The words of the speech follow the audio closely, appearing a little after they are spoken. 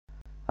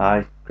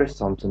Hi, Chris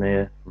Thompson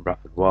here from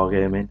Bradford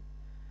Wargaming.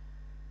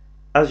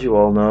 As you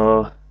all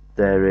know,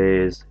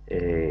 there is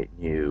a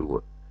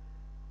new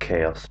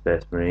Chaos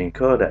Space Marine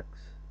Codex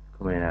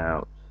coming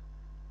out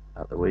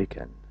at the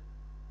weekend.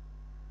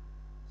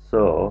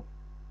 So,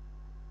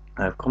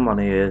 I've come on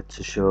here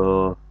to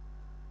show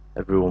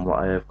everyone what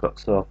I have got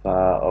so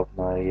far of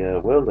my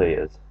world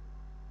leaders.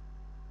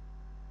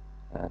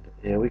 And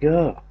here we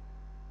go.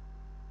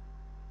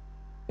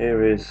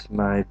 Here is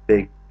my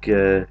big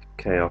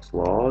Chaos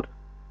Lord,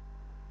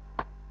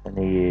 and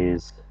he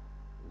is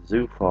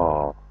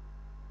Zufar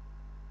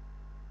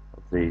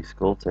of the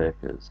Skull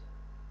Takers.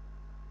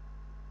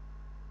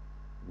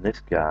 And this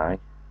guy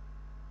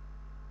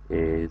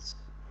is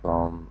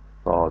from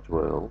Forge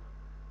World.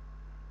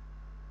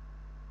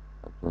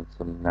 I've done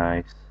some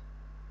nice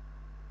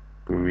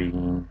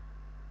green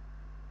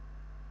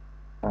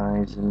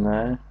eyes in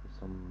there,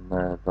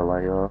 some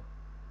Vallejo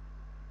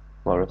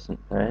fluorescent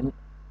paint,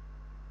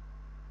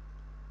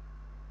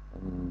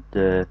 and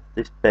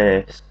this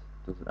base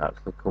doesn't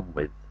actually come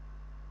with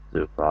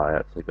Zufar. I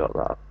actually got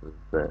that off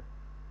of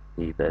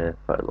eBay.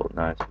 Thought it looked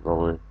nice with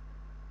all the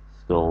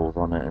skulls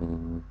on it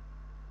and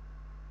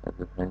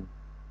everything.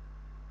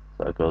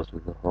 So it goes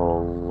with the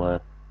whole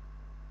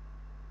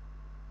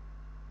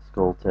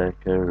Skull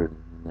Taker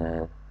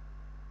and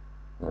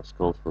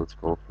skulls for the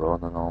Skull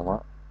Throne and all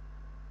that.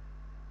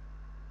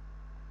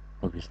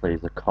 Obviously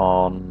he's a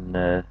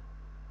Khorne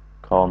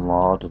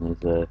Lord and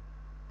he's a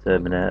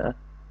Terminator.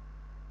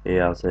 He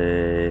has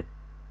a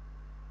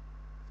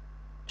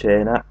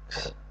chain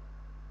axe.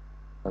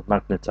 I've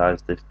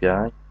magnetised this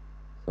guy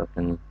so I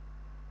can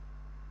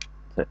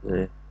take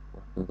the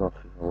weapons off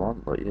if I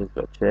want, but he's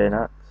got a chain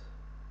axe.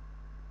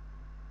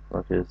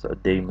 Like it's a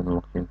demon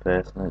looking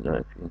face on it, I don't know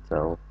if you can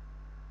tell.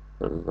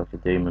 So there's like a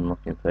demon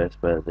looking face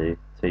where the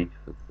teeth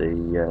of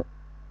the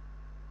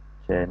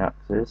chain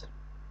axe is.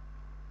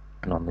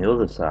 And on the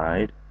other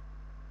side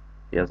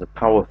he has a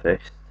power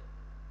fist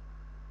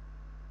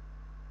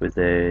with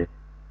a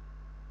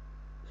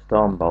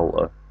storm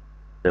bolter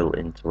built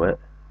into it,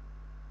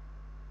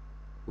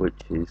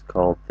 which is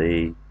called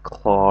the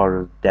Claw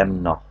of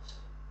Demnos,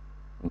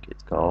 I think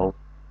it's called.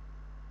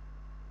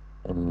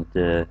 And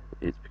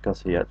it's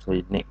because he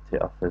actually nicked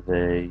it off of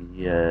a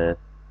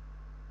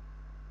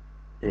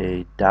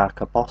Dark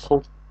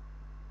Apostle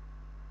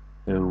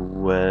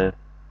who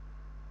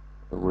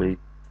we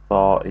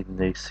fought in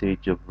the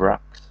Siege of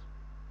Vrax,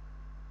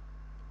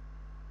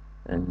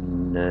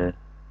 and I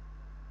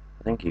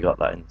think he got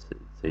that in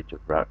Siege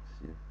of Vrax.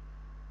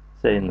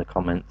 Say in the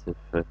comments if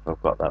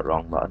I've got that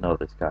wrong, but I know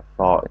this guy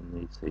fought in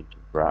the Siege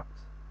of Vrax.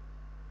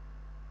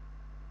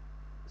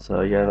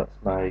 So yeah,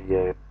 that's my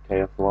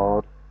Chaos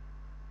Lord,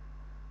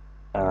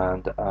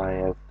 and I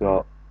have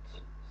got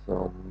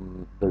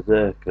some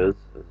Berserkers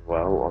as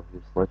well,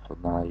 obviously, for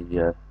my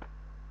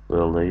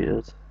world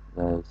leaders.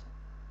 There's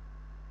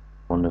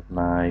one of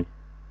my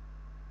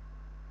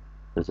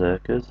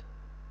Berserkers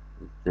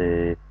with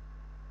the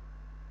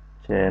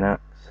chain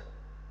axe,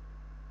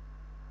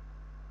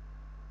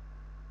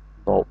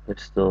 bolt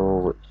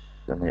pistol, which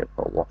I need to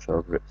put a wash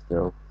over it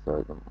still, so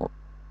it doesn't look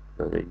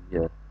very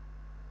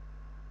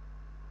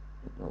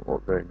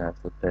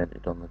nicely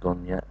painted on the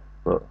gun yet.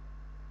 But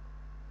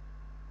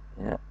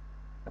yeah,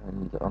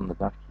 and on the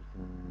back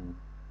you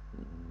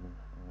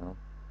can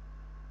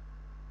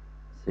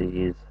see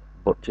his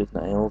butcher's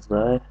nails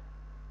there.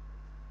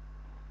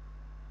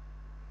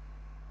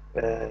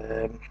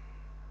 I've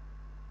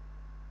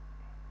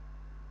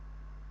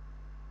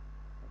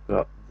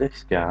got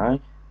this guy,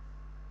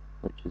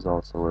 which is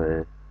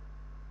also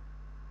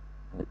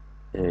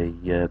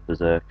a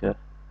Berserker.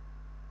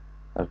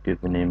 I've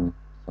given him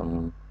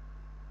some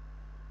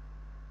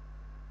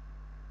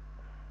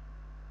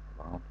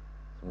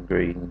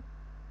green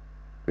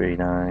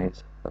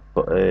eyes. I've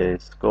put a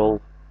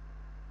skull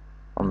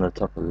on the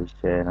top of his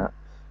chain axe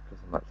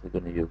because I'm actually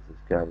going to use this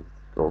guy as the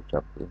skull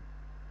champion.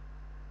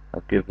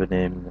 I've given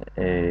him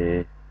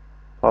a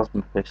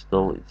plasma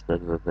pistol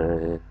instead of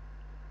a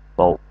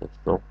bolt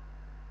pistol.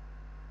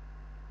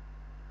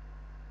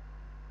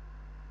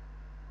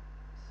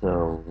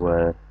 So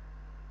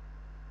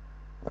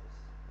that's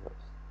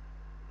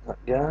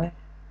that guy.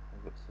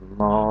 I've got some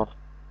more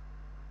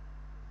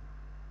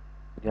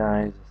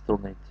guys. I still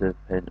need to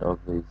paint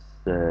over his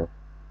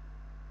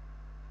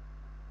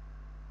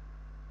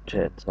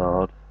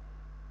chainsword.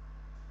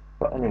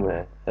 But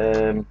anyway,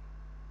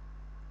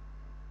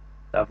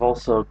 I've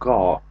also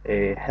got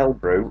a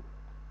Hellbrute,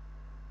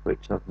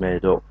 which I've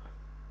made up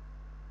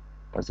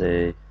as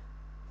a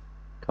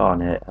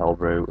Khanate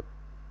Hellbrute.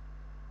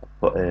 I've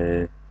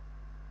put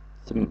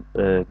some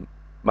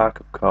Mark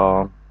of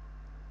Khorne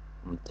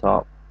on the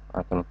top,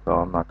 Icon of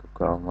Khorne, Mark of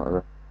Khorne,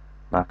 whatever,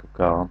 Mark of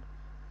Khorne.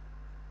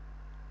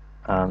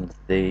 And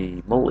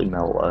the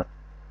multi-melter,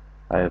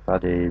 I have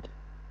added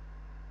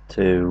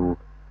 2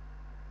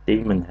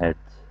 demon heads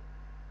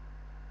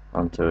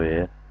onto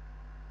here,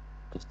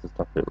 just to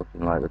stop it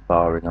looking like the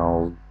boring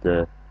old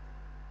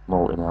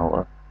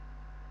multi-melter.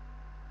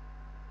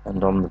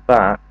 And on the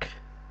back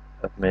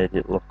I've made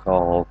it look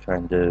all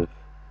kind of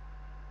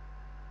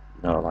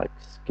you know, like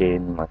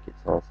skin, like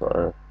it's all sort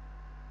of,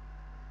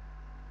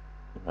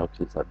 you know, 'cause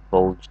it's like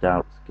bulged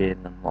out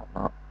skin and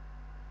whatnot.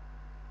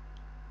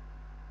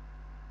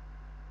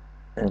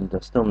 And I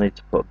still need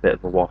to put a bit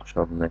of a wash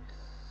on this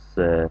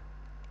sand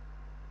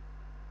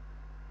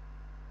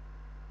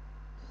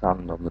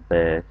on the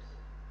base,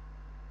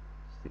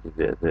 just to give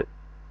it a bit,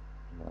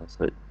 you know,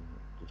 so it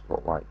doesn't just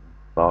look like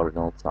boring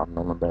old sand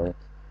on the base.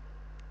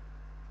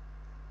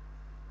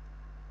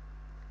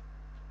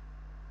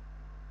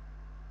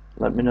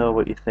 Let me know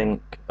what you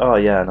think. Oh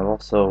yeah, and I've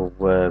also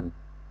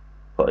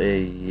put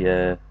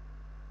a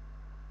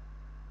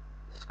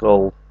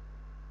skull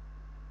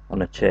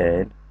on a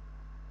chain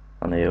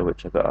on here,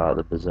 which I got out of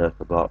the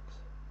Berserker box,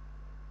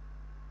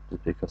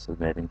 just because I've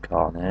made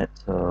incarnate,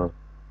 so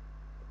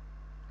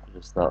I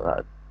just thought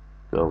that'd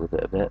go with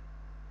it a bit.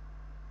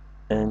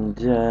 And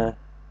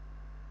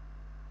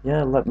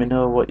yeah, let me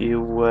know what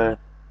you oh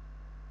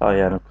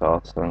yeah, and of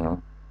course, hang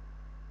on,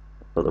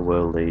 put the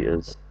World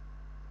Eaters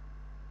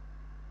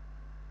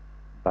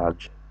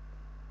badge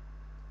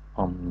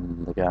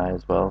on the guy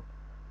as well.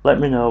 Let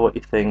me know what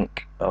you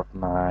think of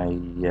my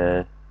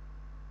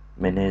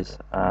minis,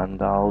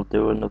 and I'll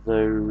do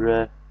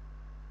another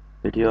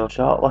video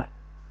shortly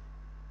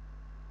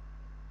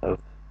of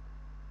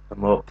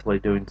I'm hopefully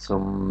doing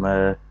some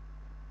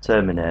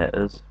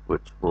Terminators,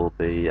 which will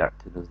be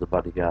acting as the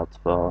bodyguards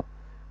for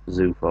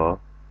Zufo.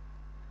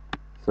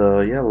 So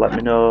yeah, let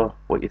me know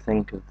what you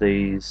think of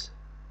these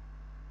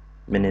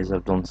minis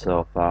I've done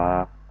so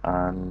far,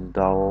 and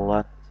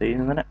I'll see you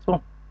in the next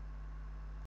one.